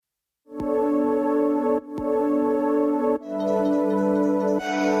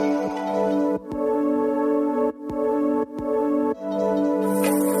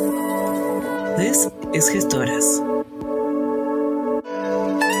Mujeres Gestoras.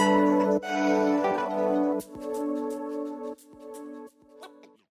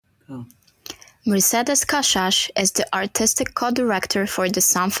 Mercedes Caxaj is the artistic co-director for the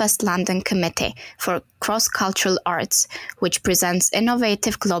Sunfest London Committee for Cross-Cultural Arts, which presents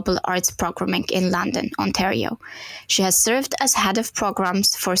innovative global arts programming in London, Ontario. She has served as head of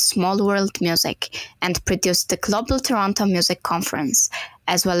programs for Small World Music and produced the Global Toronto Music Conference,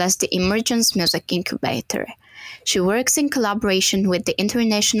 as well as the Emergence Music Incubator. She works in collaboration with the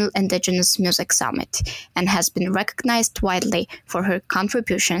International Indigenous Music Summit and has been recognized widely for her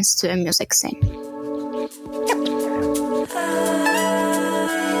contributions to the music scene.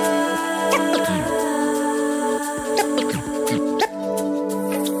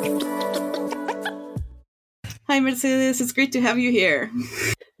 Hi, Mercedes. It's great to have you here.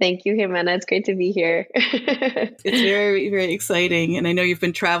 Thank you, Jimena. It's great to be here. It's very, very exciting. And I know you've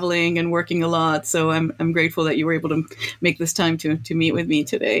been traveling and working a lot. So I'm grateful that you were able to make this time to meet with me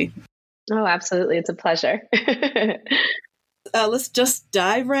today. Oh, absolutely. It's a pleasure. Let's just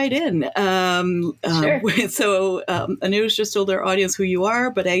dive right in. Sure. So Anush just told our audience who you are,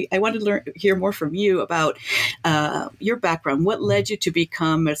 but I wanted to hear more from you about your background. What led you to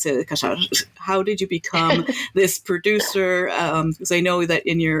become Mercedes Caxaj? How did you become this producer? Because I know that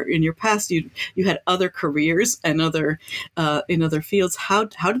in your past you had other careers and in other fields. How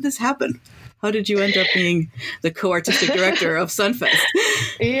did this happen? How did you end up being the co-artistic director of Sunfest?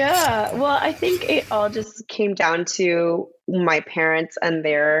 Yeah, well, I think it all just came down to my parents and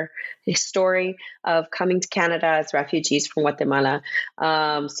their story of coming to Canada as refugees from Guatemala.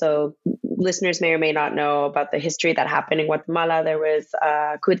 So listeners may or may not know about the history that happened in Guatemala. There was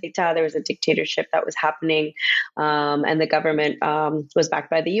a coup d'etat, there was a dictatorship that was happening, and the government was backed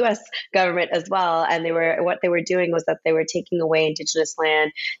by the U.S. government as well. And what they were doing was that they were taking away indigenous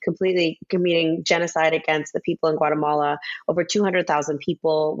land, completely committing genocide against the people in Guatemala. Over 200,000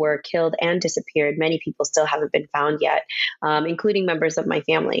 people were killed and disappeared. Many people still haven't been found yet, including members of my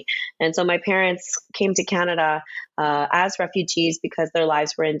family. And so my parents came to Canada as refugees because their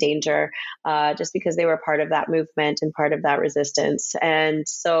lives were in danger, just because they were part of that movement and part of that resistance. And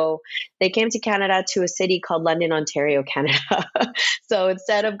so they came to Canada, to a city called London, Ontario, Canada. So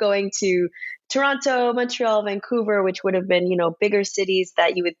instead of going to Toronto, Montreal, Vancouver, which would have been, bigger cities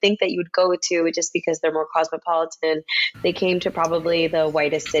that you would think that you would go to just because they're more cosmopolitan, they came to probably the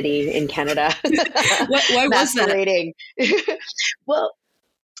whitest city in Canada. Why was that?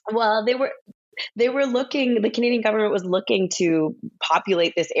 Well, they were looking, the Canadian government was looking to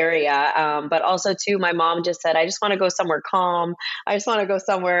populate this area. But also too, my mom just said, I just want to go somewhere calm. I just want to go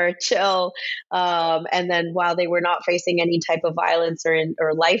somewhere chill. And then while they were not facing any type of violence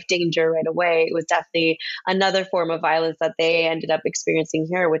or life danger right away, it was definitely another form of violence that they ended up experiencing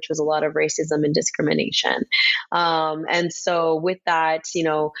here, which was a lot of racism and discrimination. And so with that,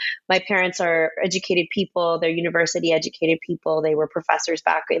 my parents are educated people, they're university educated people. They were professors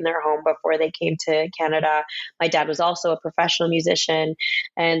back in their home before they came to Canada. My dad was also a professional musician.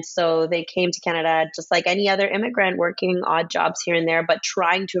 And so they came to Canada just like any other immigrant, working odd jobs here and there, but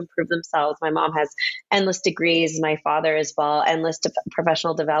trying to improve themselves. My mom has endless degrees, my father as well, endless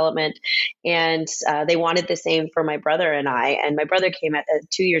professional development. And they wanted the same for my brother and I. And my brother came at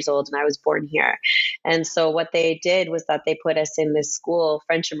 2 years old and I was born here. And so what they did was that they put us in this school,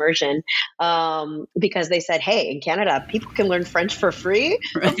 French immersion, because they said, hey, in Canada, people can learn French for free.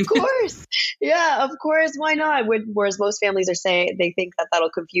 Right. Of course. Yeah, of course. Why not? Whereas most families are saying they think that that'll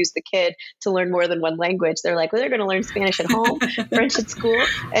confuse the kid to learn more than one language. They're like, well, they're going to learn Spanish at home, French at school,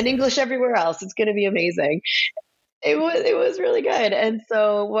 and English everywhere else. It's going to be amazing. It was really good. And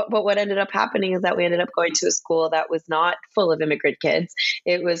so what ended up happening is that we ended up going to a school that was not full of immigrant kids.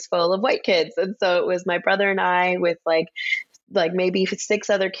 It was full of white kids. And so it was my brother and I with like maybe 6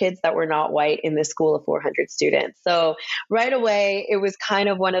 other kids that were not white in this school of 400 students. So right away, it was kind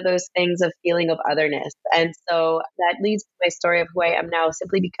of one of those things of feeling of otherness. And so that leads to my story of who I am now,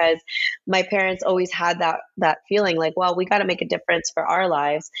 simply because my parents always had that feeling like, well, we got to make a difference for our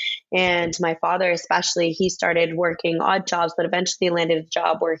lives. And my father, especially, he started working odd jobs, but eventually landed a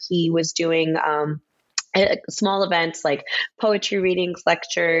job where he was doing small events like poetry readings,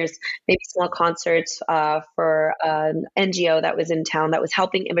 lectures, maybe small concerts for an NGO that was in town that was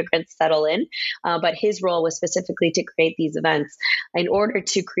helping immigrants settle in. But his role was specifically to create these events in order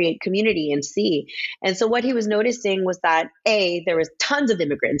to create community and see. And so what he was noticing was that there was tons of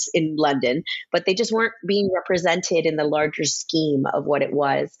immigrants in London, but they just weren't being represented in the larger scheme of what it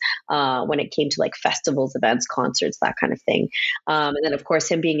was when it came to like festivals, events, concerts, that kind of thing. And then of course,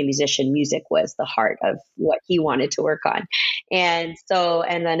 him being a musician, music was the heart of what he wanted to work on. And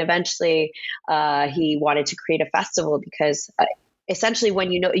then eventually he wanted to create a festival because essentially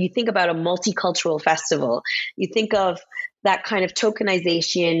when you think about a multicultural festival, you think of that kind of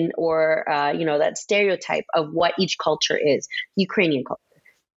tokenization or, that stereotype of what each culture is. Ukrainian culture,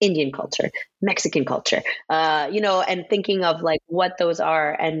 Indian culture, Mexican culture, and thinking of like what those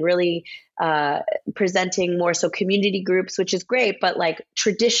are and really presenting more so community groups, which is great, but like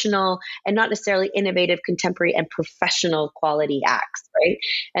traditional and not necessarily innovative, contemporary and professional quality acts, right?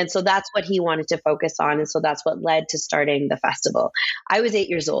 And so that's what he wanted to focus on. And so that's what led to starting the festival. I was 8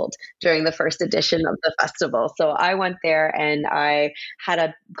 years old during the first edition of the festival. So I went there and I had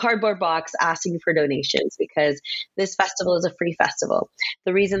a cardboard box asking for donations because this festival is a free festival.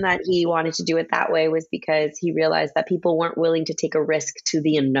 The reason that he wanted to do it that way was because he realized that people weren't willing to take a risk to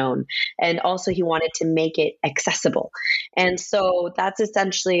the unknown. And also he wanted to make it accessible. And so that's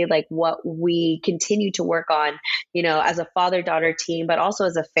essentially like what we continue to work on, as a father-daughter team, but also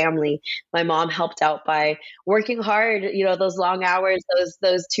as a family. My mom helped out by working hard, those long hours,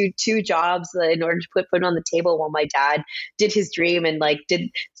 those two jobs in order to put food on the table while my dad did his dream and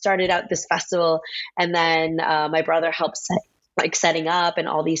started out this festival. And then my brother helped setting up and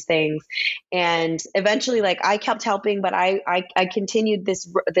all these things. And eventually I kept helping, but I continued this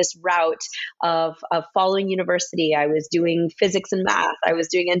route of following university. I was doing physics and math. I was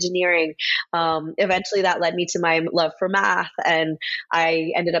doing engineering. Eventually that led me to my love for math, and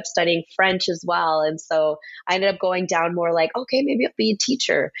I ended up studying French as well. And so I ended up going down more like, okay, maybe I'll be a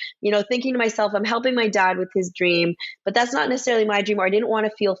teacher, thinking to myself, I'm helping my dad with his dream, but that's not necessarily my dream, or I didn't want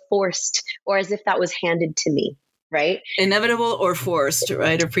to feel forced or as if that was handed to me. Right? Inevitable or forced,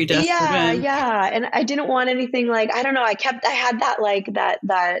 right? Or predestined. Yeah. And I didn't want anything like, I don't know. I had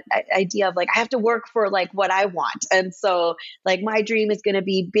that idea of like, I have to work for like what I want. And so like my dream is going to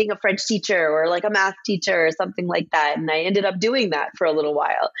be being a French teacher or like a math teacher or something like that. And I ended up doing that for a little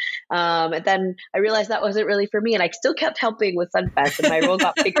while. And then I realized that wasn't really for me. And I still kept helping with Sunfest, and my role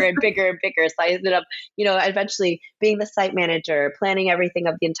got bigger and bigger and bigger. So I ended up, eventually being the site manager, planning everything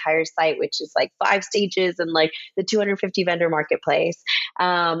of the entire site, which is like 5 stages and like the 250 vendor marketplace.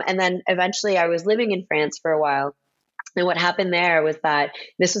 And then eventually I was living in France for a while. And what happened there was that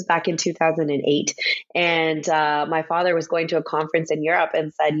this was back in 2008. And my father was going to a conference in Europe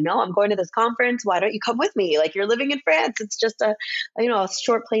and said, I'm going to this conference. Why don't you come with me? Like, you're living in France. It's just a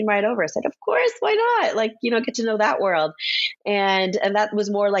short plane ride over. I said, of course, why not? Like, get to know that world. And that was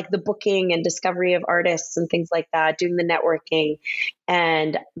more like the booking and discovery of artists and things like that, doing the networking.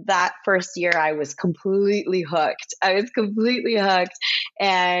 And that first year I was completely hooked.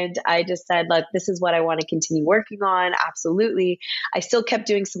 And I just said, look, this is what I want to continue working on. Absolutely. I still kept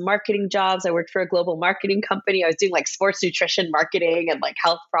doing some marketing jobs. I worked for a global marketing company. I was doing like sports nutrition marketing and like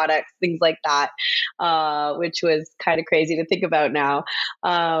health products, things like that, which was kind of crazy to think about now.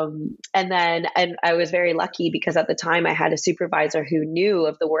 And I was very lucky because at the time I had a supervisor who knew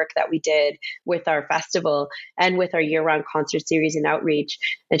of the work that we did with our festival and with our year-round concert series and outreach.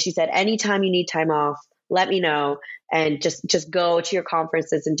 And she said, anytime you need time off, let me know, and just go to your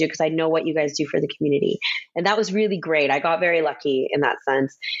conferences and do, because I know what you guys do for the community. And that was really great. I got very lucky in that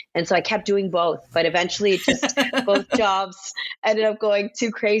sense. And so I kept doing both, but eventually just both jobs ended up going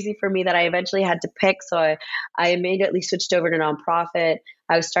too crazy for me that I eventually had to pick. So I immediately switched over to nonprofit.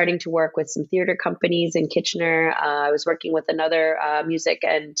 I was starting to work with some theater companies in Kitchener. I was working with another music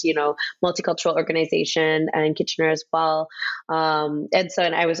and, multicultural organization in Kitchener as well. And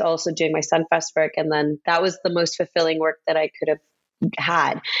I was also doing my Sunfest work. And then that was the most fulfilling work that I could have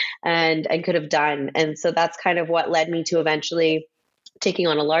had and could have done. And so that's kind of what led me to eventually taking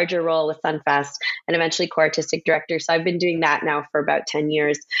on a larger role with Sunfest and eventually co-artistic director. So I've been doing that now for about 10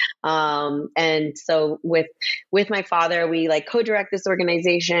 years. And so with my father, we like co-direct this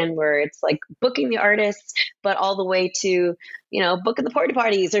organization where it's like booking the artists, but all the way to, booking the porta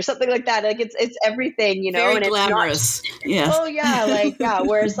parties or something like that. Like it's everything, Very and glamorous. It's not, oh yeah.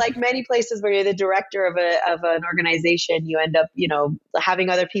 Whereas like many places where you're the director of an organization, you end up, having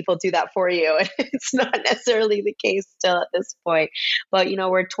other people do that for you. It's not necessarily the case still at this point. But,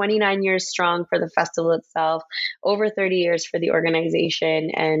 we're 29 years strong for the festival itself, over 30 years for the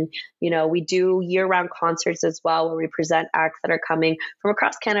organization. And, we do year-round concerts as well, where we present acts that are coming from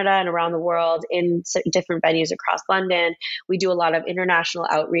across Canada and around the world in different venues across London. We do a lot of international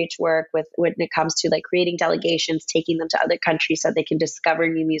outreach work when it comes to like creating delegations, taking them to other countries so they can discover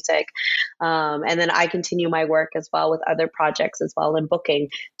new music. And then I continue my work as well with other projects as well and booking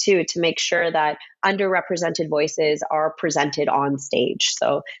too, to make sure that underrepresented voices are presented on stage.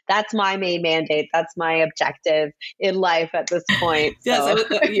 So that's my main mandate. That's my objective in life at this point. Yes, So,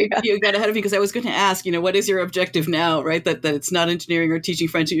 you got ahead of me because I was going to ask, what is your objective now, right? That it's not engineering or teaching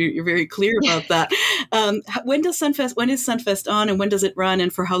French. You're very clear about that. When is Sunfest on, and when does it run,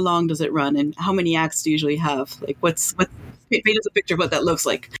 and for how long does it run, and how many acts do you usually have? Like, paint us a picture of what that looks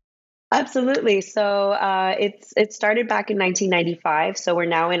like. Absolutely. So it started back in 1995. So we're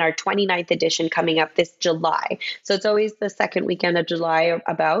now in our 29th edition coming up this July. So it's always the second weekend of July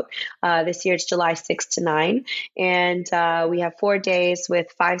about. This year it's July 6 to 9. And we have 4 days with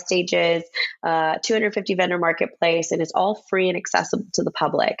 5 stages, 250 vendor marketplace, and it's all free and accessible to the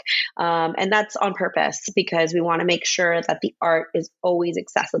public. And that's on purpose because we want to make sure that the art is always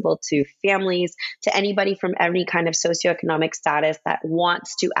accessible to families, to anybody from any kind of socioeconomic status that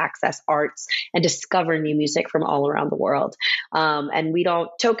wants to access arts and discover new music from all around the world. And we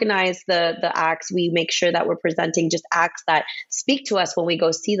don't tokenize the acts. We make sure that we're presenting just acts that speak to us when we go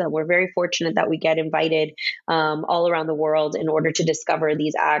see them. We're very fortunate that we get invited all around the world in order to discover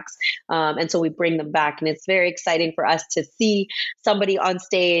these acts. And so we bring them back. And it's very exciting for us to see somebody on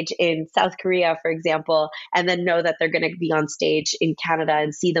stage in South Korea, for example, and then know that they're going to be on stage in Canada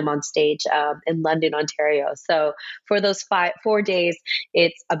and see them on stage in London, Ontario. So for those 4 days,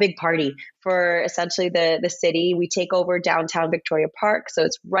 it's a big party for essentially the city. We take over downtown Victoria Park, so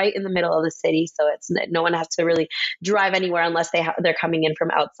it's right in the middle of the city. So it's no one has to really drive anywhere unless they're coming in from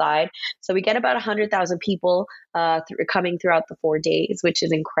outside. So we get about 100,000 people coming throughout the 4 days, which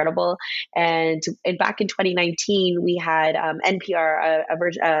is incredible. And back in 2019, we had NPR,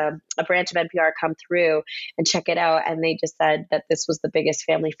 a branch of NPR, come through and check it out, and they just said that this was the biggest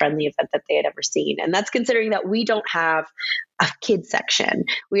family-friendly event that they had ever seen. And that's considering that we don't have a kids section.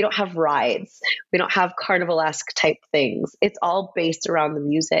 We don't have rides. We don't have carnival-esque type things. It's all based around the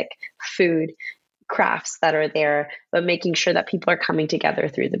music, food, crafts that are there, but making sure that people are coming together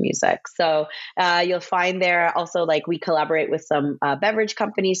through the music. So you'll find there also, like, we collaborate with some beverage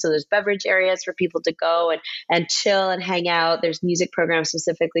companies. So there's beverage areas for people to go and chill and hang out. There's music programs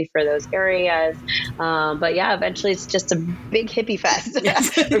specifically for those areas. But yeah, eventually it's just a big hippie fest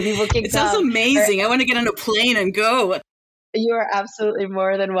where people can It sounds amazing. I want to get on a plane and go. You are absolutely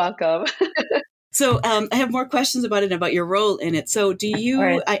more than welcome. So I have more questions about it, about your role in it. So do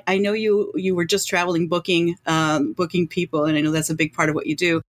you, I know you were just traveling, booking people, and I know that's a big part of what you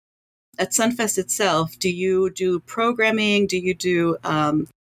do. At Sunfest itself, do you do programming? Do you do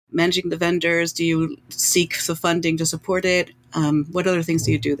managing the vendors? Do you seek some funding to support it? What other things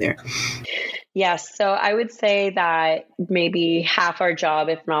do you do there? Yes. So I would say that maybe half our job,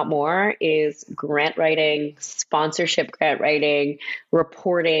 if not more, is grant writing, sponsorship grant writing,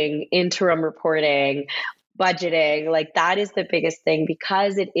 reporting, interim reporting, budgeting. Like, that is the biggest thing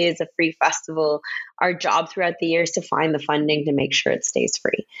because it is a free festival. Our job throughout the year is to find the funding to make sure it stays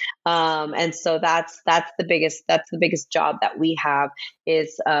free. And so that's the biggest job that we have,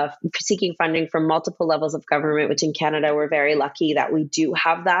 is seeking funding from multiple levels of government, which in Canada, we're very lucky that we do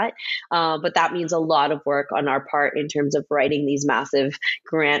have that. But that means a lot of work on our part in terms of writing these massive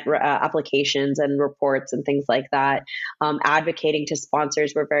grant applications and reports and things like that. Advocating to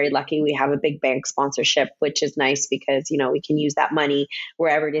sponsors. We're very lucky. We have a big bank sponsorship, which is nice because, we can use that money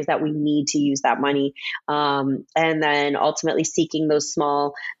wherever it is that we need to use that money. And then ultimately seeking those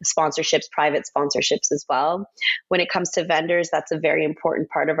small sponsorships, private sponsorships as well. When it comes to vendors, that's a very important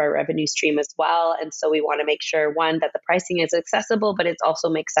part of our revenue stream as well. And so we want to make sure, one, that the pricing is accessible, but it also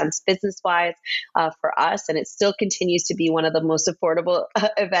makes sense business-wise for us. And it still continues to be one of the most affordable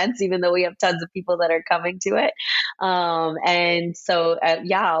events, even though we have tons of people that are coming to it. And so,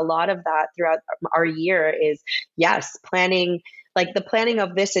 a lot of that throughout our year is, yes, planning. Like, the planning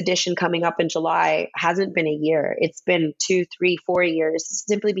of this edition coming up in July hasn't been a year. It's been 2, 3, 4 years,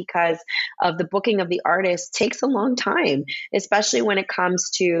 simply because of the booking of the artists takes a long time, especially when it comes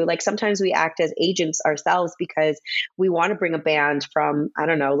to, like, sometimes we act as agents ourselves because we want to bring a band from, I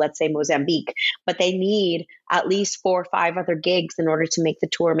don't know, let's say Mozambique, but they need at least 4 or 5 other gigs in order to make the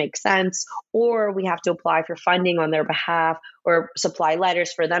tour make sense, or we have to apply for funding on their behalf or supply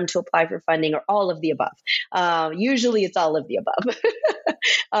letters for them to apply for funding, or all of the above. Usually it's all of the above.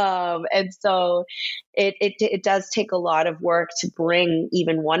 And so it does take a lot of work to bring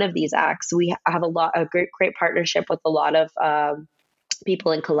even one of these acts. We have a great partnership with a lot of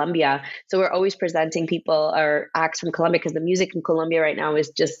people in Colombia. So we're always presenting people or acts from Colombia, because the music in Colombia right now is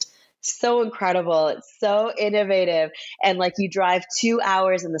just so incredible. It's so innovative. And like, you drive 2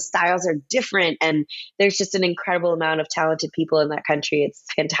 hours and the styles are different. And there's just an incredible amount of talented people in that country. It's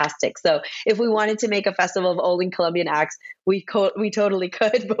fantastic. So if we wanted to make a festival of only Colombian acts, we totally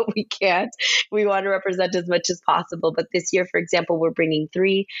could, but we can't. We want to represent as much as possible. But this year, for example, we're bringing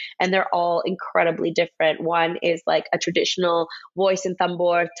three, and they're all incredibly different. One is like a traditional voice and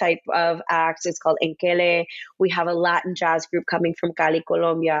tambor type of act. It's called Enkele. We have a Latin jazz group coming from Cali,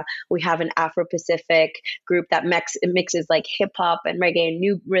 Colombia. We have an Afro-Pacific group that mixes like hip hop and reggae and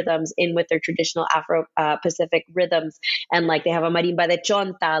new rhythms in with their traditional Afro-Pacific rhythms. And like they have a marimba de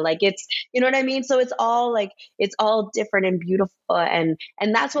chonta. Like it's, you know what I mean? So it's all different and beautiful. And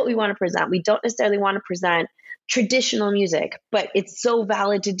that's what we want to present. We don't necessarily want to present traditional music, but it's so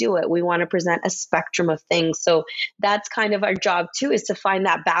valid to do it. We want to present a spectrum of things. So that's kind of our job too, is to find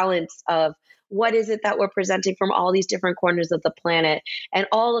that balance of what is it that we're presenting from all these different corners of the planet and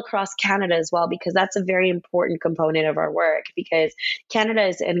all across Canada as well, because that's a very important component of our work, because Canada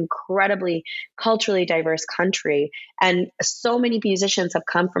is an incredibly culturally diverse country. And so many musicians have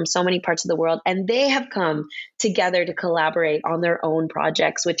come from so many parts of the world, and they have come together to collaborate on their own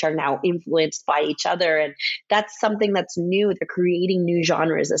projects, which are now influenced by each other. And that's something that's new. They're creating new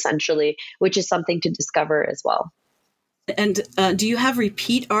genres, essentially, which is something to discover as well. And do you have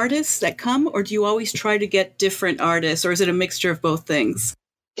repeat artists that come, or do you always try to get different artists, or is it a mixture of both things?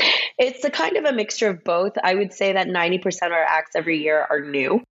 It's a kind of a mixture of both. I would say that 90% of our acts every year are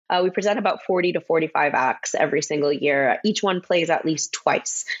new. We present about 40 to 45 acts every single year. Each one plays at least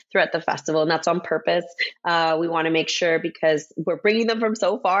twice throughout the festival, and that's on purpose. We want to make sure, because we're bringing them from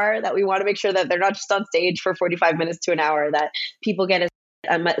so far, that we want to make sure that they're not just on stage for 45 minutes to an hour, that people get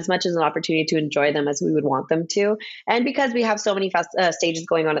as much as an opportunity to enjoy them as we would want them to. And because we have so many stages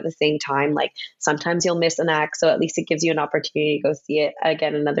going on at the same time, like sometimes you'll miss an act, so at least it gives you an opportunity to go see it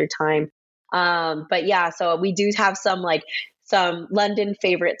again another time. But yeah, so we do have some London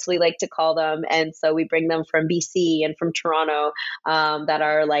favorites, we like to call them. And so we bring them from BC and from Toronto that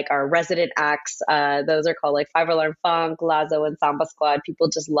are like our resident acts. Those are called like Five Alarm Funk, Lazo, and Samba Squad. People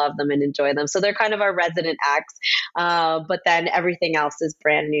just love them and enjoy them. So they're kind of our resident acts. But then everything else is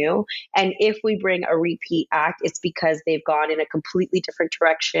brand new. And if we bring a repeat act, it's because they've gone in a completely different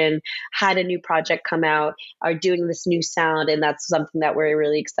direction, had a new project come out, are doing this new sound. And that's something that we're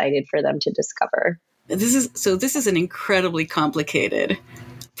really excited for them to discover. This is an incredibly complicated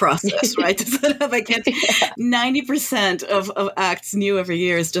process, right? To set up, 90% of acts new every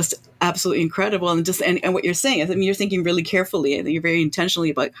year is just absolutely incredible. And what you're saying, I mean, you're thinking really carefully, and you're very intentionally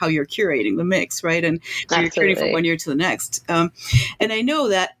about how you're curating the mix, right? And how you're curating from one year to the next. And I know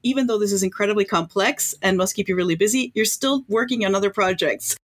that even though this is incredibly complex and must keep you really busy, you're still working on other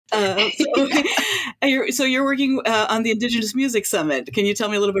projects. So you're working on the Indigenous Music Summit. Can you tell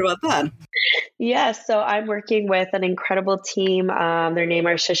me a little bit about that? Yes, so I'm working with an incredible team. Their name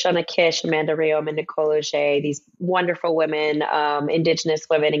are Shoshana Kish, Amanda Rayom, and Nicole Auger, these wonderful women, Indigenous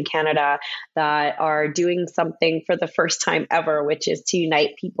women in Canada, that are doing something for the first time ever, which is to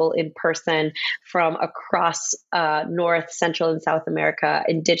unite people in person from across North, Central, and South America,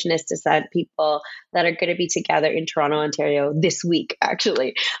 Indigenous descent people that are going to be together in Toronto, Ontario this week,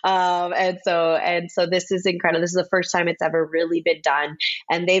 actually. And so this is incredible. This is the first time it's ever really been done.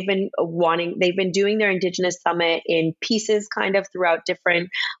 And they've been doing their Indigenous Summit in pieces kind of throughout different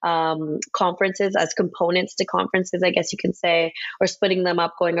conferences, as components to conferences, I guess you can say, or splitting them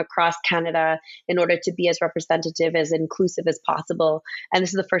up, going across Canada in order to be as representative, as inclusive as possible. And this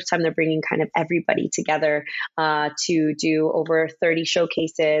is the first time they're bringing kind of everybody together to do over 30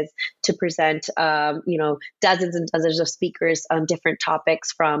 showcases, to present, dozens and dozens of speakers on different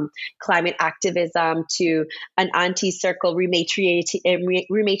topics, from climate activism to an anti-circle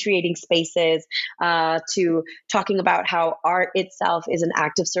rematriating spaces, to talking about how art itself is an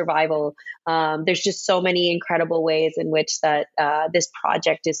act of survival. There's just so many incredible ways in which that this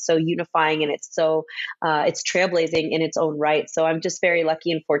project is so unifying, and it's trailblazing in its own right. So I'm just very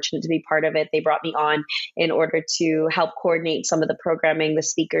lucky and fortunate to be part of it. They brought me on in order to help coordinate some of the programming, the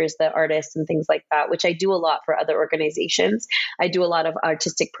speakers, the artists, and things like that, which I do a lot for other organizations. I do a lot of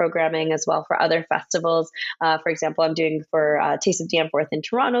artistic programming as well for other festivals. For example, I'm doing for Taste of Danforth in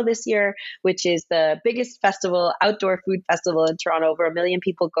Toronto this year, which is the biggest outdoor food festival in Toronto. Over 1 million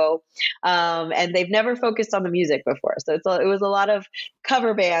people go. And they've never focused on the music before. So it was a lot of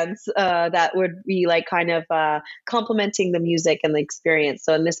cover bands that would be like kind of complementing the music and the experience.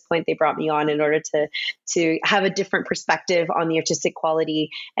 So in this point, they brought me on in order to have a different perspective on the artistic quality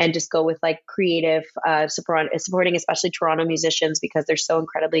and just go with like creative, supporting especially Toronto musicians because they're so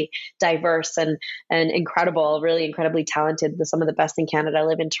incredibly diverse and incredible, really incredibly talented. Some of the best in Canada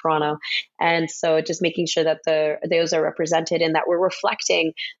live in Toronto. And so just making sure that those are represented and that we're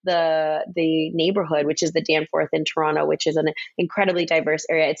reflecting the neighborhood, which is the Danforth in Toronto, which is an incredibly diverse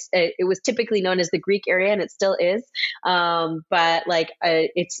area. It was typically known as the Greek area, and it still is. But like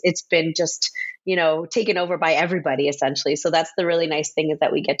it's been just, taken over by everybody essentially. So that's the really nice thing, is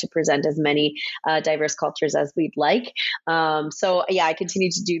that we get to present as many diverse cultures as we'd like. So yeah, I continue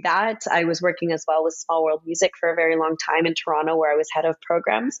to do that. I was working as well with Small World Music for a very long time in Toronto, where I was head of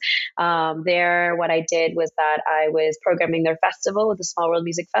programs. There, what I did was that I was programming their festival, the Small World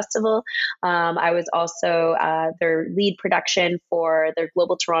Music Festival. I was also their lead production for their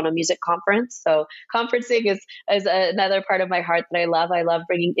Global Toronto Music Conference. So conferencing is another part of my heart that I love. I love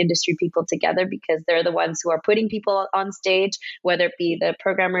bringing industry people together because they're the ones who are putting people on stage, whether it be the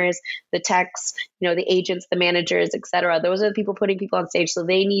programmers, the techs, the agents, the managers, etc. Those are the people putting people on stage. So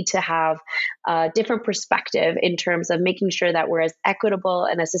they need to have a different perspective in terms of making sure that we're as equitable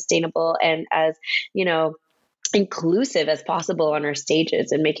and as sustainable and as, inclusive as possible on our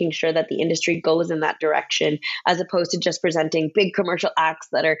stages, and making sure that the industry goes in that direction, as opposed to just presenting big commercial acts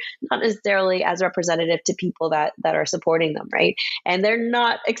that are not necessarily as representative to people that are supporting them, right? And they're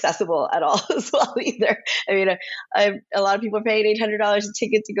not accessible at all as well either. I mean, a lot of people are paying $800 a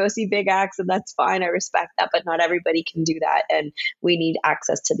ticket to go see big acts, and that's fine. I respect that, but not everybody can do that, and we need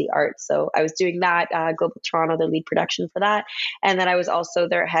access to the arts. So I was doing that, Global Toronto, the lead production for that, and then I was also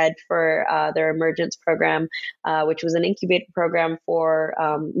their head for their Emergence program, which was an incubator program for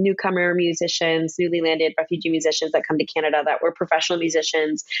newcomer musicians, newly landed refugee musicians that come to Canada that were professional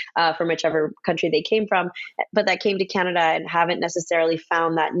musicians from whichever country they came from, but that came to Canada and haven't necessarily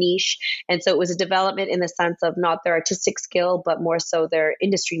found that niche. And so it was a development in the sense of not their artistic skill, but more so their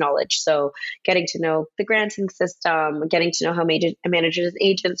industry knowledge. So getting to know the granting system, getting to know how managers and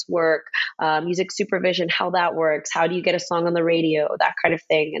agents work, music supervision, how that works, how do you get a song on the radio, that kind of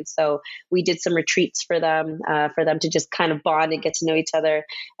thing. And so we did some retreats for them to just kind of bond and get to know each other.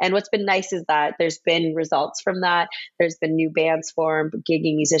 And what's been nice is that there's been results from that. There's been new bands formed,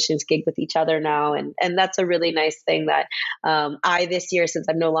 gigging musicians gig with each other now. And that's a really nice thing that I, this year, since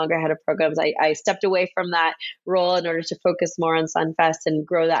I'm no longer head of programs, I stepped away from that role in order to focus more on Sunfest and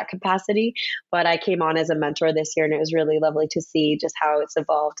grow that capacity. But I came on as a mentor this year, and it was really lovely to see just how it's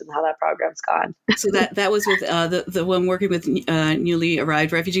evolved and how that program's gone. So that was with the one working with newly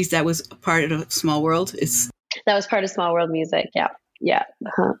arrived refugees. That was part of Small World. That was part of Small World Music. Yeah.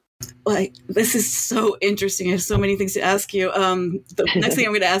 Uh-huh. Like, this is so interesting. I have so many things to ask you. The next thing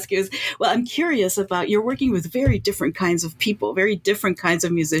I'm going to ask you is, I'm curious about, you're working with very different kinds of people, very different kinds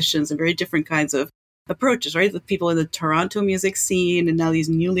of musicians, and very different kinds of approaches, right? The people in the Toronto music scene, and now these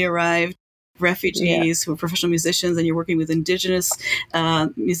newly arrived refugees who are professional musicians, and you're working with Indigenous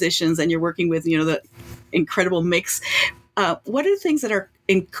musicians, and you're working with, the incredible mix. What are the things that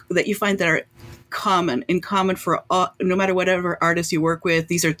that you find that are in common for all, no matter whatever artists you work with?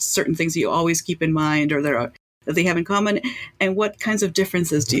 These are certain things that you always keep in mind, or that they have in common. And what kinds of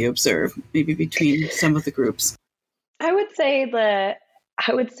differences do you observe, maybe between some of the groups? I would say that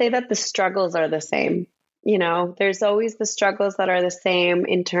the struggles are the same. There's always the struggles that are the same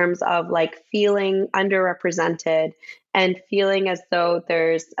in terms of like feeling underrepresented and feeling as though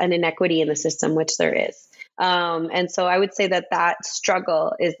there's an inequity in the system, which there is. And so I would say that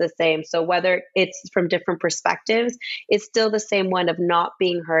struggle is the same. So whether it's from different perspectives, it's still the same one of not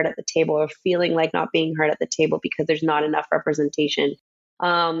being heard at the table, or feeling like not being heard at the table because there's not enough representation.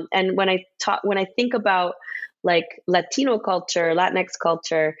 And when I think about like Latino culture, Latinx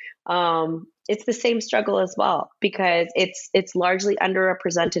culture, it's the same struggle as well, because it's largely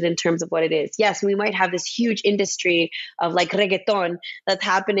underrepresented in terms of what it is. Yes, we might have this huge industry of like reggaeton that's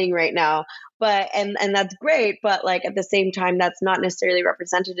happening right now, but and that's great, but like at the same time, that's not necessarily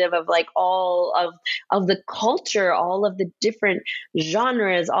representative of like all of the culture, all of the different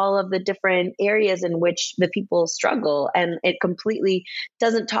genres, all of the different areas in which the people struggle, and it completely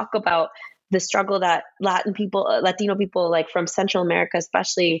doesn't talk about the struggle that Latino people, like from Central America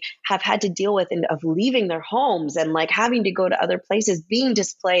especially, have had to deal with, of leaving their homes and like having to go to other places, being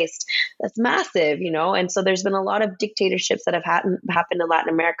displaced. That's massive, And so there's been a lot of dictatorships that have happened in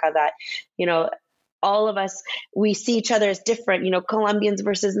Latin America that, all of us, we see each other as different, Colombians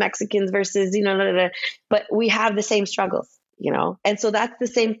versus Mexicans versus, but we have the same struggles. And so that's the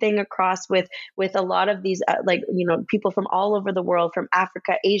same thing across with a lot of these, people from all over the world, from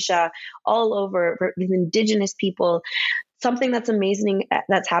Africa, Asia, all over, with Indigenous people. something that's amazing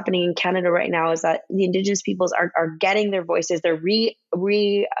that's happening in Canada right now is that the Indigenous peoples are getting their voices. They're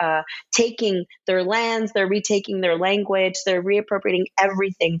taking their lands, they're retaking their language, they're reappropriating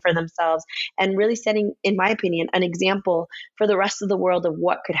everything for themselves, and really setting, in my opinion, an example for the rest of the world of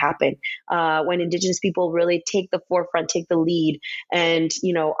what could happen when Indigenous people really take the forefront, take the lead, and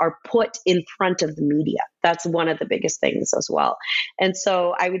are put in front of the media. That's one of the biggest things as well. And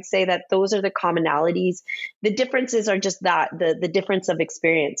so I would say that those are the commonalities. The differences are just that, the difference of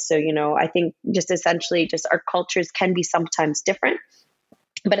experience. So, I think just essentially just our cultures can be sometimes different,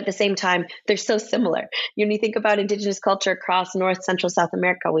 but at the same time, they're so similar. When you think about Indigenous culture across North, Central, South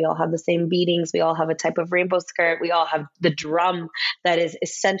America, we all have the same beatings. We all have a type of rainbow skirt. We all have the drum that is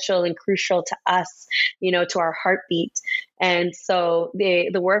essential and crucial to us, to our heartbeat. And so the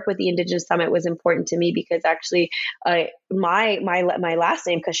work with the Indigenous Summit was important to me because actually my last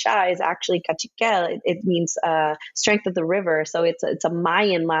name, Caxaj, is actually Cachiquel. It means strength of the river. So it's a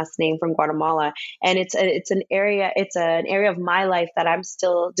Mayan last name from Guatemala. And it's an area of my life that I'm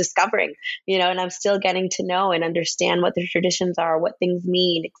still discovering, and I'm still getting to know and understand what the traditions are, what things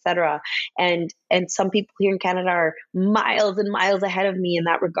mean, etc. And some people here in Canada are miles and miles ahead of me in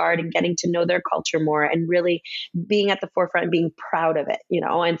that regard and getting to know their culture more and really being at the forefront and being proud of it,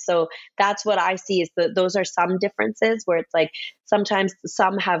 and so that's what I see is that those are some differences where it's like sometimes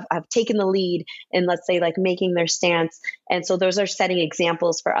some have taken the lead in, let's say, like making their stance, and so those are setting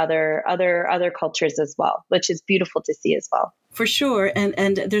examples for other cultures as well, which is beautiful to see as well. For sure.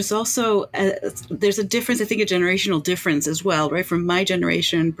 And there's also there's a difference, I think a generational difference as well, right? From my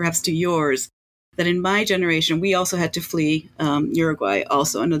generation perhaps to yours, that in my generation we also had to flee Uruguay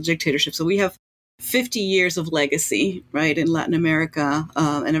also under the dictatorship, so we have 50 years of legacy, right, in Latin America,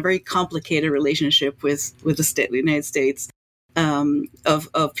 and a very complicated relationship with the United States,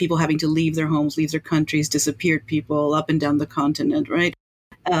 of people having to leave their homes, leave their countries, disappeared people up and down the continent, right?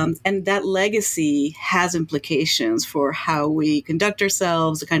 And that legacy has implications for how we conduct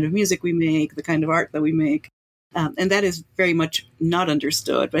ourselves, the kind of music we make, the kind of art that we make. And that is very much not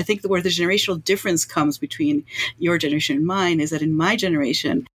understood. But I think where the generational difference comes between your generation and mine is that in my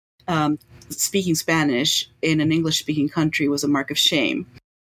generation, speaking Spanish in an English-speaking country was a mark of shame,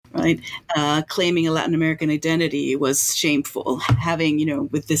 right? Claiming a Latin American identity was shameful. Having,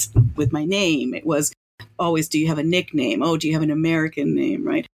 with my name, it was always, do you have a nickname? Oh, do you have an American name,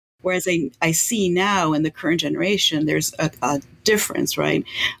 right? Whereas I see now in the current generation, there's a difference, right,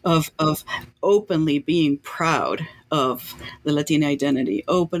 of openly being proud of the Latina identity,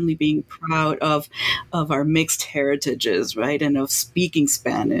 openly being proud of our mixed heritages, right, and of speaking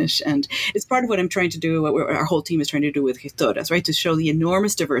Spanish. And it's part of what I'm trying to do, what our whole team is trying to do with Gestoras, right, to show the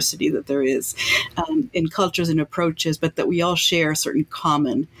enormous diversity that there is in cultures and approaches, but that we all share certain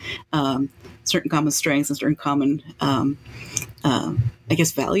common strengths and certain common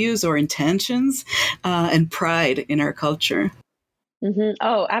values or intentions and pride in our culture. Mm-hmm.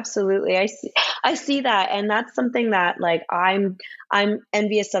 Oh, absolutely. I see that. And that's something that like, I'm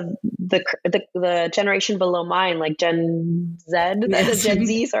envious of the generation below mine, like Gen Z, Yes. Gen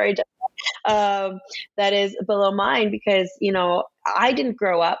Z, sorry, that is below mine because, I didn't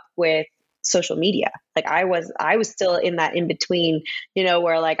grow up with social media. Like I was still in that in between,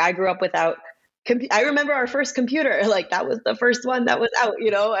 where like I grew up without I remember our first computer, like that was the first one that was out,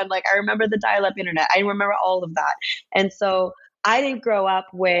 and like I remember the dial-up internet. I remember all of that. And so I didn't grow up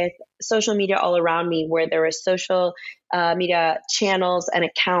with social media all around me where there were social media channels and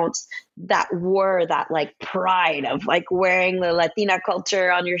accounts that were that like pride of like wearing the Latina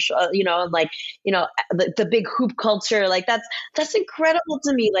culture on your, the big hoop culture. Like that's incredible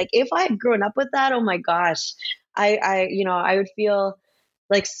to me. Like if I had grown up with that, oh my gosh, I would feel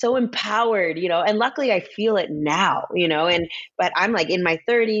like so empowered, and luckily I feel it now, but I'm like in my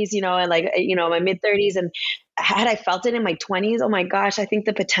 30s, and like, my mid 30s, and had I felt it in my 20s, oh my gosh, I think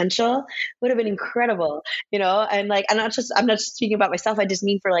the potential would have been incredible, and like, I'm not just speaking about myself. I just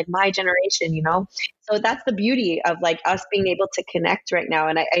mean for like my generation, so that's the beauty of like us being able to connect right now.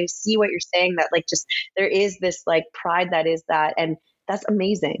 And I see what you're saying, that like, just, there is this like pride that is that. And that's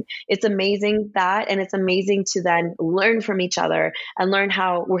amazing. It's amazing that, and it's amazing to then learn from each other and learn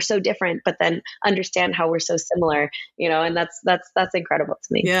how we're so different, but then understand how we're so similar, and that's incredible to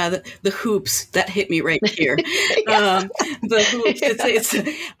me. Yeah. The hoops that hit me right here. The hoops.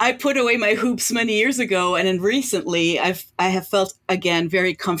 I put away my hoops many years ago. And then recently I have felt again,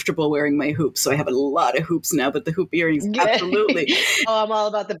 very comfortable wearing my hoops. So I have a lot of hoops now, but the hoop earrings, absolutely. Oh, I'm all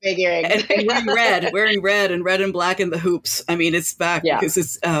about the big earrings. and wearing red and black in the hoops. I mean, it's back. Yeah. Because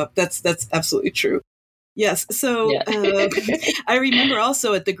it's, that's absolutely true. Yes. So Yeah. I remember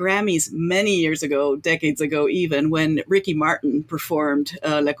also at the Grammys many years ago, decades ago, even when Ricky Martin performed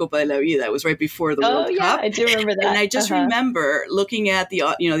La Copa de la Vida. That was right before the Oh World yeah, Cup. I do remember And that. I just remember looking at the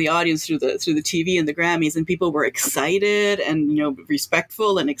audience through the TV and the Grammys, and people were excited and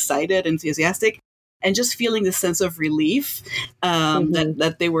respectful and excited, enthusiastic, and just feeling this sense of relief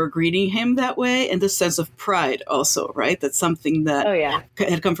that they were greeting him that way, and this sense of pride also, right? That's something that Oh yeah.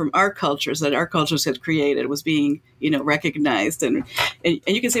 had come from our cultures, that our cultures had created, was being recognized, and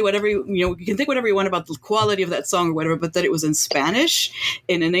you can say whatever you can think whatever you want about the quality of that song or whatever, but that it was in Spanish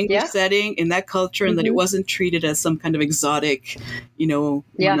in an English setting in that culture, and that it wasn't treated as some kind of exotic,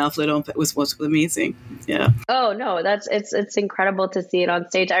 was amazing. Yeah. Oh no, it's incredible to see it on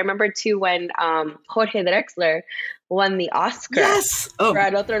stage. I remember too when Jorge Drexler won the Oscar. Yes. Oh, for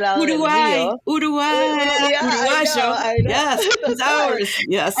Al Otro Lado del Uruguay. Yeah, I know. Yes, it's ours.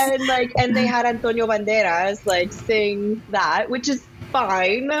 Yes. And they had Antonio Banderas sing that, which is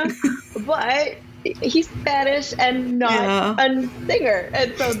fine, but he's Spanish and not a singer,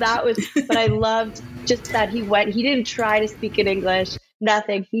 and so that was. But I loved just that he didn't try to speak in English.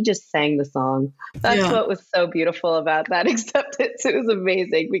 Nothing. He just sang the song. That's what was so beautiful about that acceptance. It was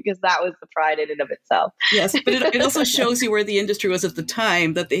amazing because that was the pride in and of itself. Yes, but it also shows you where the industry was at the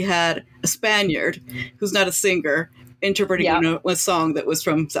time, that they had a Spaniard who's not a singer interpreting a song that was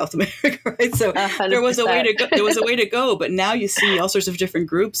from South America, right? So 100%. there was a way to go. There was a way to go, but now you see all sorts of different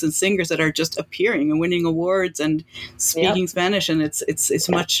groups and singers that are just appearing and winning awards and speaking Spanish, and it's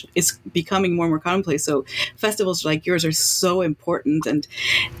becoming more and more commonplace. So festivals like yours are so important, and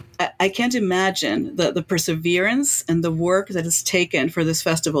I can't imagine the perseverance and the work that it's taken for this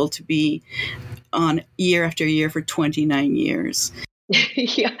festival to be on year after year for 29 years.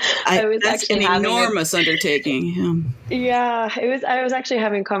 That's an enormous undertaking. I was actually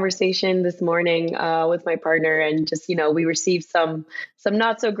having a conversation this morning with my partner, and just we received some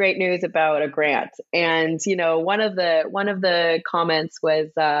not so great news about a grant, and one of the comments was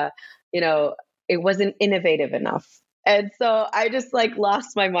it wasn't innovative enough, and so I just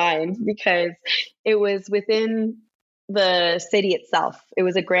lost my mind because it was within the city itself. It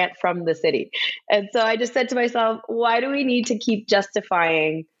was a grant from the city. And so I just said to myself, why do we need to keep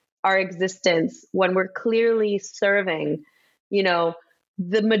justifying our existence when we're clearly serving,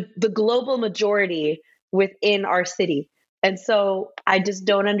 the global majority within our city? And so I just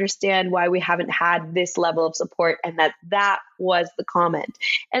don't understand why we haven't had this level of support, and that was the comment.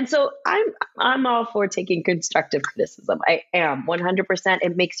 And so I'm all for taking constructive criticism. I am 100%.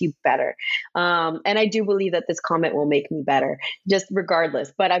 It makes you better. And I do believe that this comment will make me better, just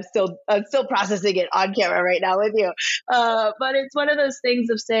regardless. But I'm still processing it on camera right now with you. But it's one of those things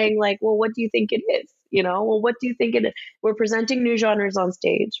of saying well, what do you think it is? What do you think it is? We're presenting new genres on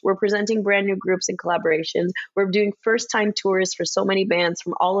stage. We're presenting brand new groups and collaborations. We're doing first time tours for so many bands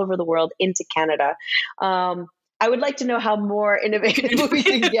from all over the world into Canada. I would like to know how more innovative we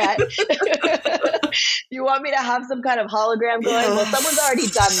can get. You want me to have some kind of hologram going? Well, someone's already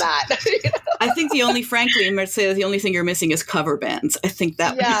done that. I think frankly, Mercedes, the only thing you're missing is cover bands. I think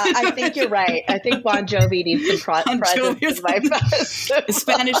that. Yeah, I think you're right. I think Bon Jovi needs some presence in my fest.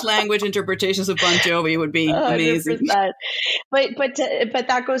 Spanish language interpretations of Bon Jovi would be amazing. 100%. But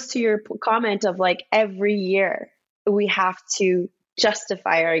that goes to your comment of every year we have to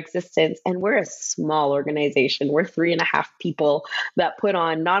justify our existence, and we're a small organization. We're 3.5 people that put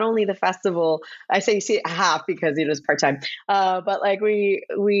on not only the festival. I say half because it was part-time, but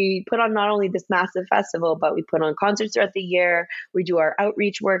we put on not only this massive festival, but we put on concerts throughout the year. We do our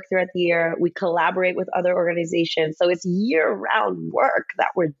outreach work throughout the year. We collaborate with other organizations, so it's year-round work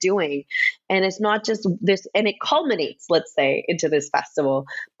that we're doing. And it's not just this, and it culminates, let's say, into this festival,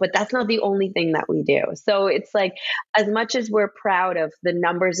 but that's not the only thing that we do. So it's as much as we're proud of the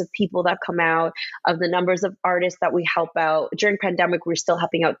numbers of people that come out, of the numbers of artists that we help out. During pandemic, we're still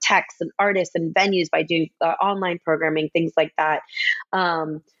helping out techs and artists and venues by doing online programming, things like that.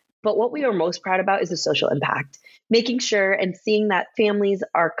 But what we are most proud about is the social impact, making sure and seeing that families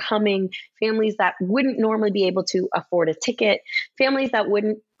are coming, families that wouldn't normally be able to afford a ticket, families that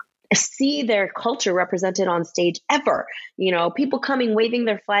wouldn't see their culture represented on stage ever. People coming, waving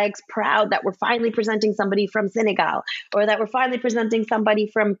their flags, proud that we're finally presenting somebody from Senegal, or that we're finally presenting somebody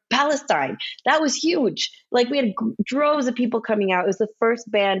from Palestine. That was huge. We had droves of people coming out. It was the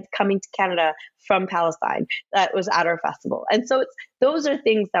first band coming to Canada from Palestine that was at our festival. And so those are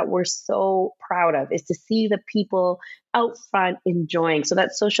things that we're so proud of, is to see the people out front enjoying. So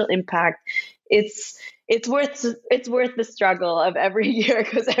that social impact it's worth the struggle of every year,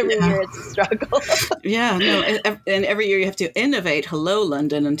 because every year it's a struggle. Yeah, no, and every year you have to innovate. Hello,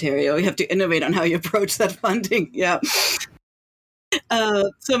 London, Ontario. You have to innovate on how you approach that funding. Yeah.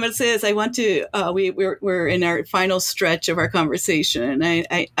 So Mercedes, I want to. We're in our final stretch of our conversation, and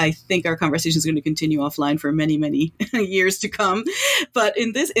I think our conversation is going to continue offline for many years to come. But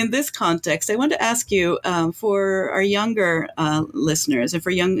in this context, I want to ask you, for our younger listeners, and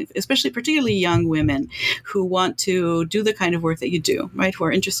for especially particularly young women who want to do the kind of work that you do, right? Who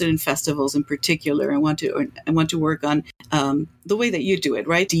are interested in festivals in particular, and want to work on the way that you do it,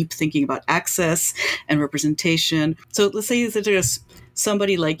 right? Deep thinking about access and representation. So let's say that there's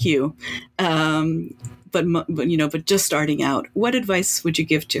somebody like you, but just starting out. What advice would you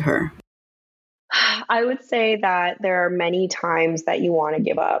give to her? I would say that there are many times that you want to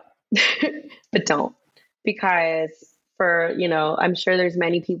give up, but don't, because I'm sure there's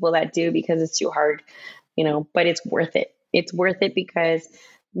many people that do because it's too hard, but it's worth it. It's worth it because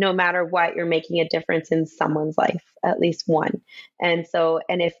no matter what, you're making a difference in someone's life, at least one. And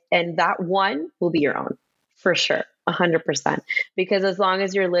that one will be your own, for sure. 100%. Because as long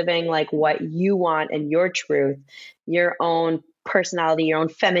as you're living like what you want and your truth, your own personality, your own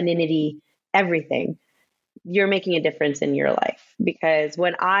femininity, everything, you're making a difference in your life. Because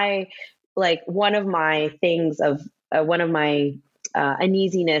when one of my things of one of my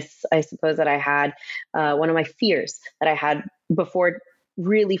uneasiness, I suppose, that I had, one of my fears that I had before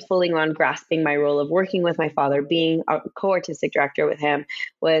really fully on grasping my role of working with my father, being a co-artistic director with him,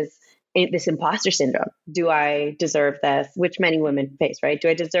 was this imposter syndrome. Do I deserve this? Which many women face, right? Do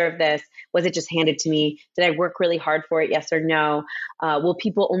I deserve this? Was it just handed to me? Did I work really hard for it? Yes or no? Will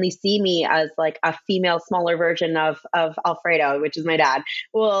people only see me as like a female, smaller version of Alfredo, which is my dad?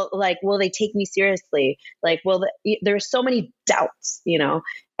 Will they take me seriously? There's so many doubts,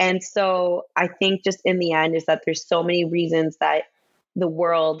 And so I think just in the end is that there's so many reasons that the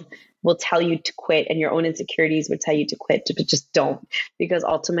world will tell you to quit, and your own insecurities would tell you to quit, but just don't. Because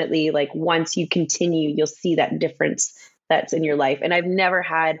ultimately, once you continue, you'll see that difference that's in your life. And I've never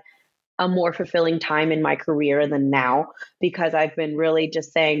had a more fulfilling time in my career than now, because I've been really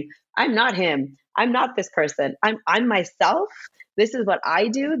just saying, I'm not him. I'm not this person. I'm myself. This is what I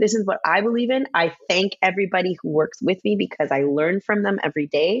do. This is what I believe in. I thank everybody who works with me because I learn from them every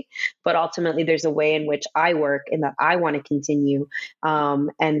day. But ultimately, there's a way in which I work and that I want to continue.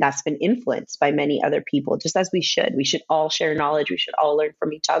 And that's been influenced by many other people, just as we should. We should all share knowledge. We should all learn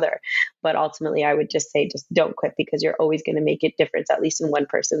from each other. But ultimately, I would just say, just don't quit, because you're always going to make a difference, at least in one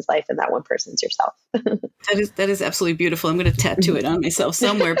person's life. And that one person's yourself. That is absolutely beautiful. I'm going to tattoo it on myself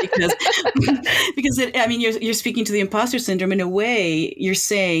somewhere because you're speaking to the imposter syndrome. In a way, you're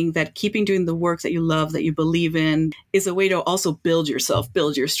saying that keeping doing the work that you love, that you believe in, is a way to also build yourself,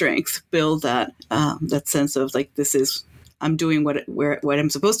 build your strength, build that sense of I'm doing what I'm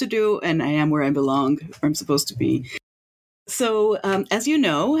supposed to do, and I am where I belong, where I'm supposed to be. So, as you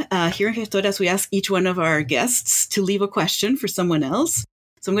know, here in Gestoras, we ask each one of our guests to leave a question for someone else.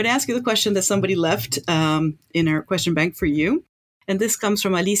 So I'm going to ask you the question that somebody left in our question bank for you. And this comes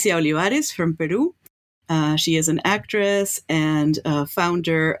from Alicia Olivares from Peru. She is an actress and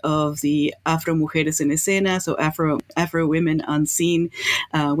founder of the Afro Mujeres en Escena, so Afro Women on Scene,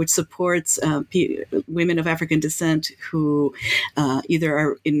 which supports women of African descent who either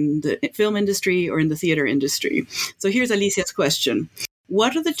are in the film industry or in the theater industry. So here's Alicia's question.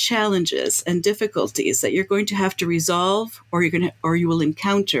 What are the challenges and difficulties that you're going to have to resolve or you will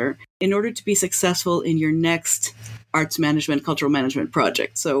encounter in order to be successful in your next arts management, cultural management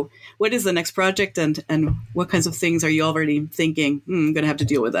project? So what is the next project and what kinds of things are you already thinking, I'm going to have to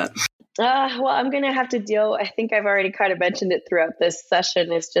deal with that? Well, I'm going to have to deal. I think I've already kind of mentioned it throughout this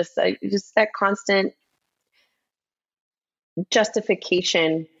session. It's just that constant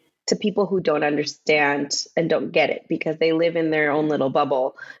justification to people who don't understand and don't get it, because they live in their own little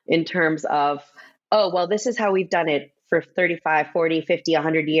bubble in terms of, oh, well, this is how we've done it for 35, 40, 50,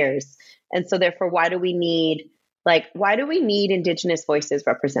 100 years. And so therefore, why do we need Indigenous voices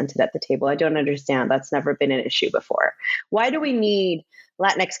represented at the table? I don't understand. That's never been an issue before. Why do we need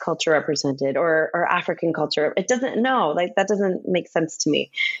Latinx culture represented or African culture? That doesn't make sense to me.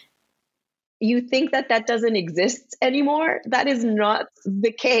 You think that doesn't exist anymore? That is not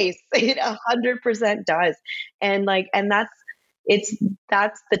the case. It 100% does. And that's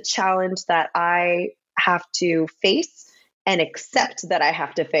the challenge that I have to face and accept that I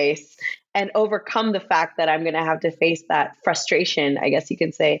have to face, and overcome the fact that I'm going to have to face that frustration, I guess you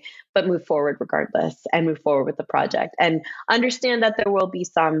could say, but move forward regardless and move forward with the project and understand that there will be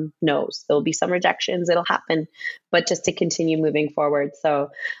some no's, there'll be some rejections, it'll happen, but just to continue moving forward.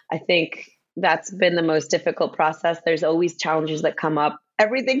 So I think that's been the most difficult process. There's always challenges that come up.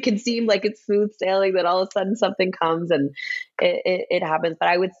 Everything can seem like it's smooth sailing, then all of a sudden something comes and it happens. But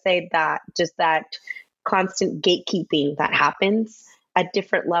I would say that just that constant gatekeeping that happens at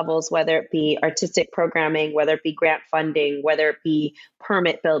different levels, whether it be artistic programming, whether it be grant funding, whether it be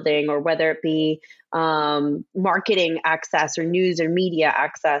permit building, or whether it be marketing access or news or media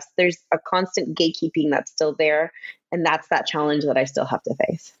access, there's a constant gatekeeping that's still there. And that's that challenge that I still have to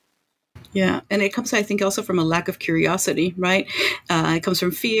face. Yeah. And it comes, I think, also from a lack of curiosity, right? It comes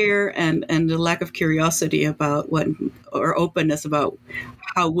from fear and a lack of curiosity about or openness about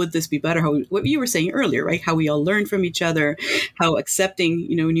how would this be better? What you were saying earlier, right? How we all learn from each other, how accepting,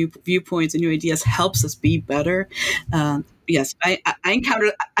 new viewpoints and new ideas helps us be better. Yes, I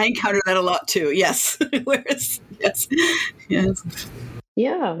encounter that a lot too. Yes. Yes.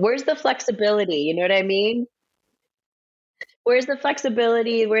 Yeah. Where's the flexibility? You know what I mean? Where's the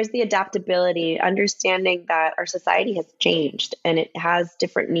flexibility? Where's the adaptability? Understanding that our society has changed and it has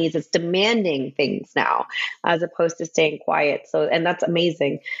different needs. It's demanding things now as opposed to staying quiet. And that's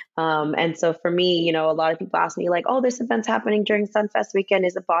amazing. And so for me, a lot of people ask me like, oh, this event's happening during Sunfest weekend.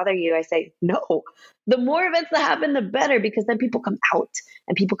 Does it bother you? I say, no. The more events that happen, the better, because then people come out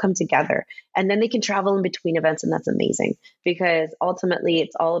and people come together and then they can travel in between events. And that's amazing because ultimately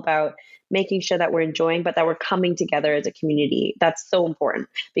it's all about making sure that we're enjoying, but that we're coming together as a community. That's so important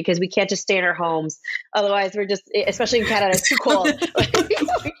because we can't just stay in our homes. Otherwise, we're just, especially in Canada, it's too cold. We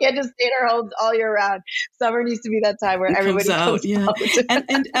can't just stay in our homes all year round. Summer needs to be that time where everybody comes out.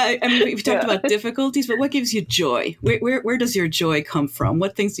 And I mean, we've talked about difficulties, but what gives you joy? Where does your joy come from?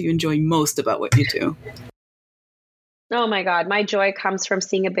 What things do you enjoy most about what you do? Oh my God. My joy comes from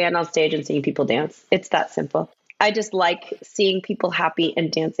seeing a band on stage and seeing people dance. It's that simple. I just like seeing people happy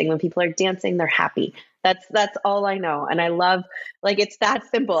and dancing. When people are dancing, they're happy. That's all I know. And I love, it's that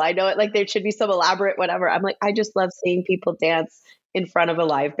simple. I know it, there should be some elaborate whatever. I'm like, I just love seeing people dance in front of a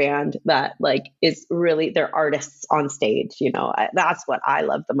live band that is really, they're artists on stage. That's what I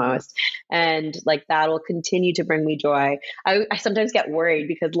love the most. And that will continue to bring me joy. I sometimes get worried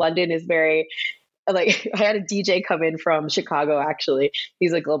because London is very, I had a DJ come in from Chicago, actually.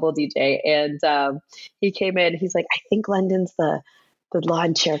 He's a global DJ. And he came in, he's like, I think London's the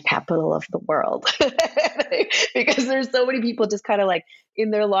lawn chair capital of the world. Because there's so many people just kind of in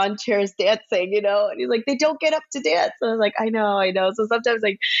their lawn chairs dancing, and he's like, they don't get up to dance. And I was like, I know. So sometimes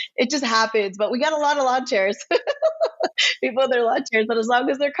it just happens, but we got a lot of lawn chairs. People in their lawn chairs, but as long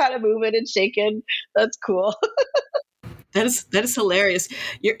as they're kind of moving and shaking, that's cool. That is hilarious.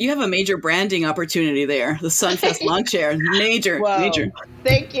 You have a major branding opportunity there. The Sunfest lawn chair, major.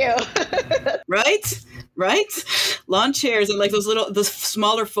 Thank you. Right? Lawn chairs and the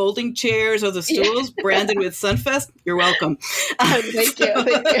smaller folding chairs or the stools branded with Sunfest. You're welcome. Thank you.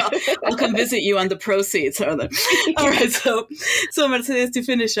 I'll come visit you on the proceeds. All right. So Mercedes, to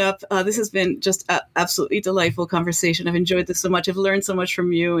finish up, this has been just an absolutely delightful conversation. I've enjoyed this so much. I've learned so much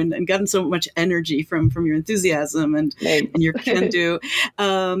from you and gotten so much energy from your enthusiasm and your can-do.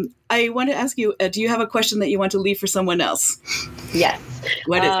 I want to ask you, do you have a question that you want to leave for someone else? Yes.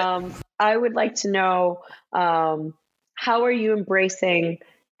 What is it? I would like to know, how are you embracing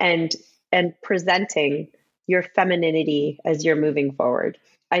and presenting your femininity as you're moving forward?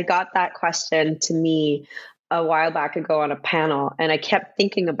 I got that question to me a while back ago on a panel, and I kept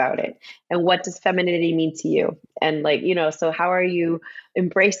thinking about it. And what does femininity mean to you? And so how are you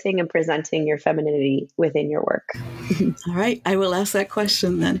embracing and presenting your femininity within your work? All right. I will ask that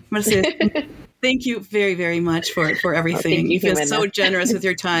question then. Mercedes, thank you very, very much for everything. You've been so generous with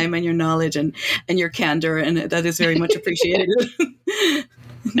your time and your knowledge and your candor, and that is very much appreciated.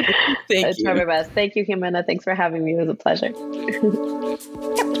 Thank you. Try my best. Thank you, Jimena. Thanks for having me. It was a pleasure.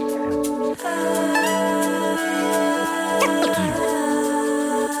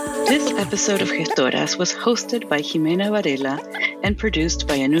 This episode of Gestoras was hosted by Jimena Varela and produced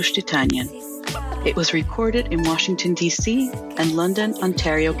by Anush Titanyan. It was recorded in Washington, D.C. and London,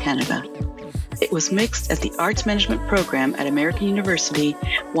 Ontario, Canada. It was mixed at the Arts Management Program at American University,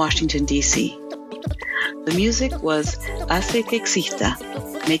 Washington, D.C. The music was Hace que exista,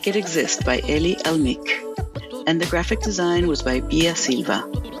 Make It Exist by Eli Almik, and the graphic design was by Bia Silva.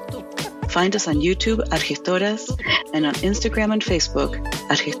 Find us on YouTube at Gestoras and on Instagram and Facebook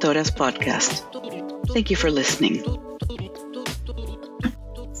at Gestoras Podcast. Thank you for listening.